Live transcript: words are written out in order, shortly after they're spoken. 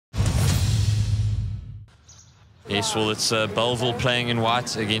Yes, well, it's Bellville playing in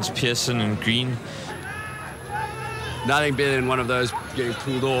white against Pearson in green. Nothing better than one of those getting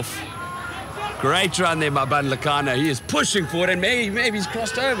pulled off. Great run there by Lakana. He is pushing forward, and maybe he's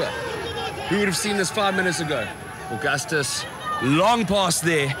crossed over. Who would have seen this 5 minutes ago? Augustus, long pass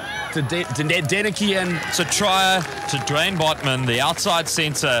there to Deneke, and it's a try to Dwayne Botman, the outside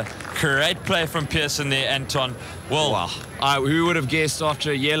centre. Great play from Pearson there, Anton. Well, wow. Who would have guessed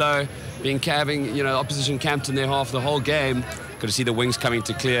after a yellow, having opposition camped in their half the whole game? Got to see the wings coming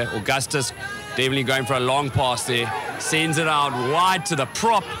to clear. Augustus definitely going for a long pass there. Sends it out wide to the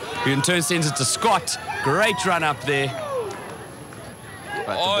prop, who in turn sends it to Scott. Great run up there.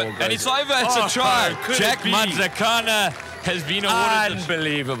 And it's over. It's a try. Jack Madlakana has been awarded.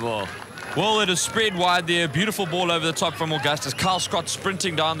 Unbelievable. Well, it is spread wide there. Beautiful ball over the top from Augustus. Kyle Scott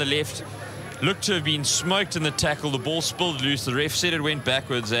sprinting down the left. Looked to have been smoked in the tackle. The ball spilled loose. The ref said it went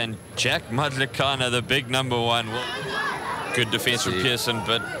backwards. And Jack Madlakana, the big number one. Well, good defense from Pearson,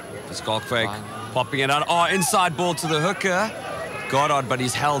 but Skalkwyk popping it out. Oh, inside ball to the hooker. Goddard, but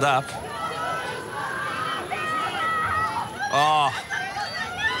he's held up. Oh.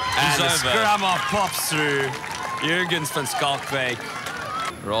 And the scrum off pops through. Jurgens van Skalkwyk.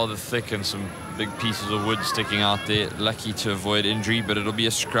 Rather thick and some big pieces of wood sticking out there. Lucky to avoid injury, but it'll be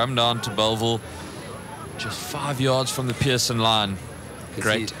a scrum down to Bellville. Just 5 yards from the Pearson line.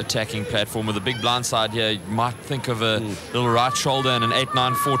 Great attacking platform with a big blind side here. You might think of a little right shoulder and an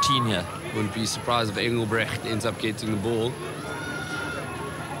 8-9-14 here. Wouldn't be surprised if Engelbrecht ends up getting the ball.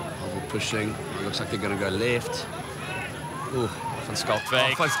 Bellville pushing. It looks like they're going to go left. Ooh. Van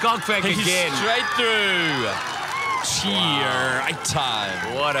Skalkwyk. Van Skalkwyk again. Straight through. Right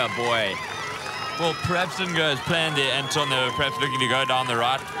time. What a boy. Well, perhaps didn't go as planned there, Anton. They were perhaps looking to go down the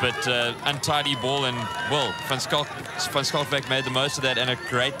right, but untidy ball, and, well, Van Skalkwyk made the most of that, and a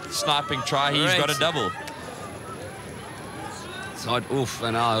great sniping try. He's got a double. Oof,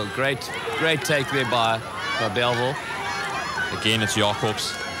 and great take there by Bellville. Again, it's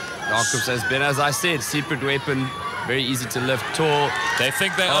Jacobs. Jacobs has been, as I said, secret weapon. Very easy to lift, tall. They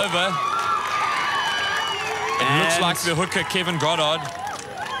think they're over. It looks like the hooker, Kevin Goddard.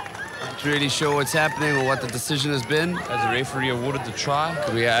 Not really sure what's happening or what the decision has been. As the referee awarded the try.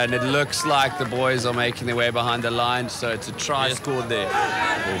 And it looks like the boys are making their way behind the line, so it's a try scored there.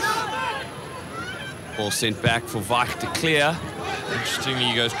 Ball sent back for Vach to clear. Interestingly,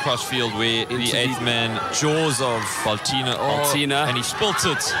 he goes cross field where the eighth man, jaws of Baltina, and he spilts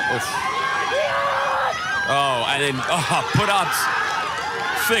it. Oh, and then put out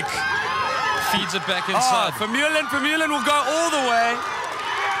thick. Feeds it back inside. Vermeulen will go all the way.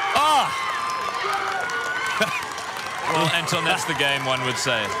 Well, Anton, that's the game, one would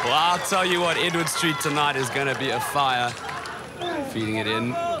say. Well, I'll tell you what, Edward Street tonight is going to be a fire. Feeding it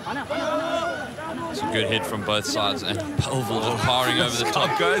in. It's a good hit from both sides, and Bellville just powering over the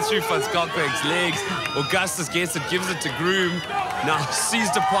top. Goes through Van Skalkwyk's legs. Augustus gets it, gives it to Groom. Now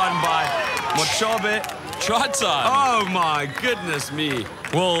seized upon by Mochobe. Try time. Oh my goodness me.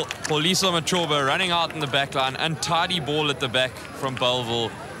 Well, Lisa Machoba running out in the back line. Untidy ball at the back from Bellville.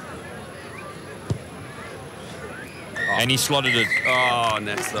 And he slotted it. Oh, and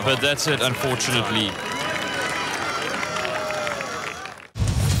that's the But that's it, unfortunately.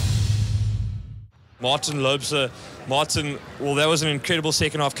 Martin Loebse. Martin, well, that was an incredible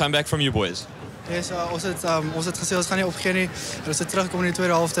second half comeback from you boys. Yes, ons het gesê ons gaan nie opgee nie. Ons het teruggekom in die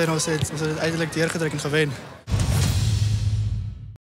tweede helfte en ons het uiteindelik deurgedruk en gewen.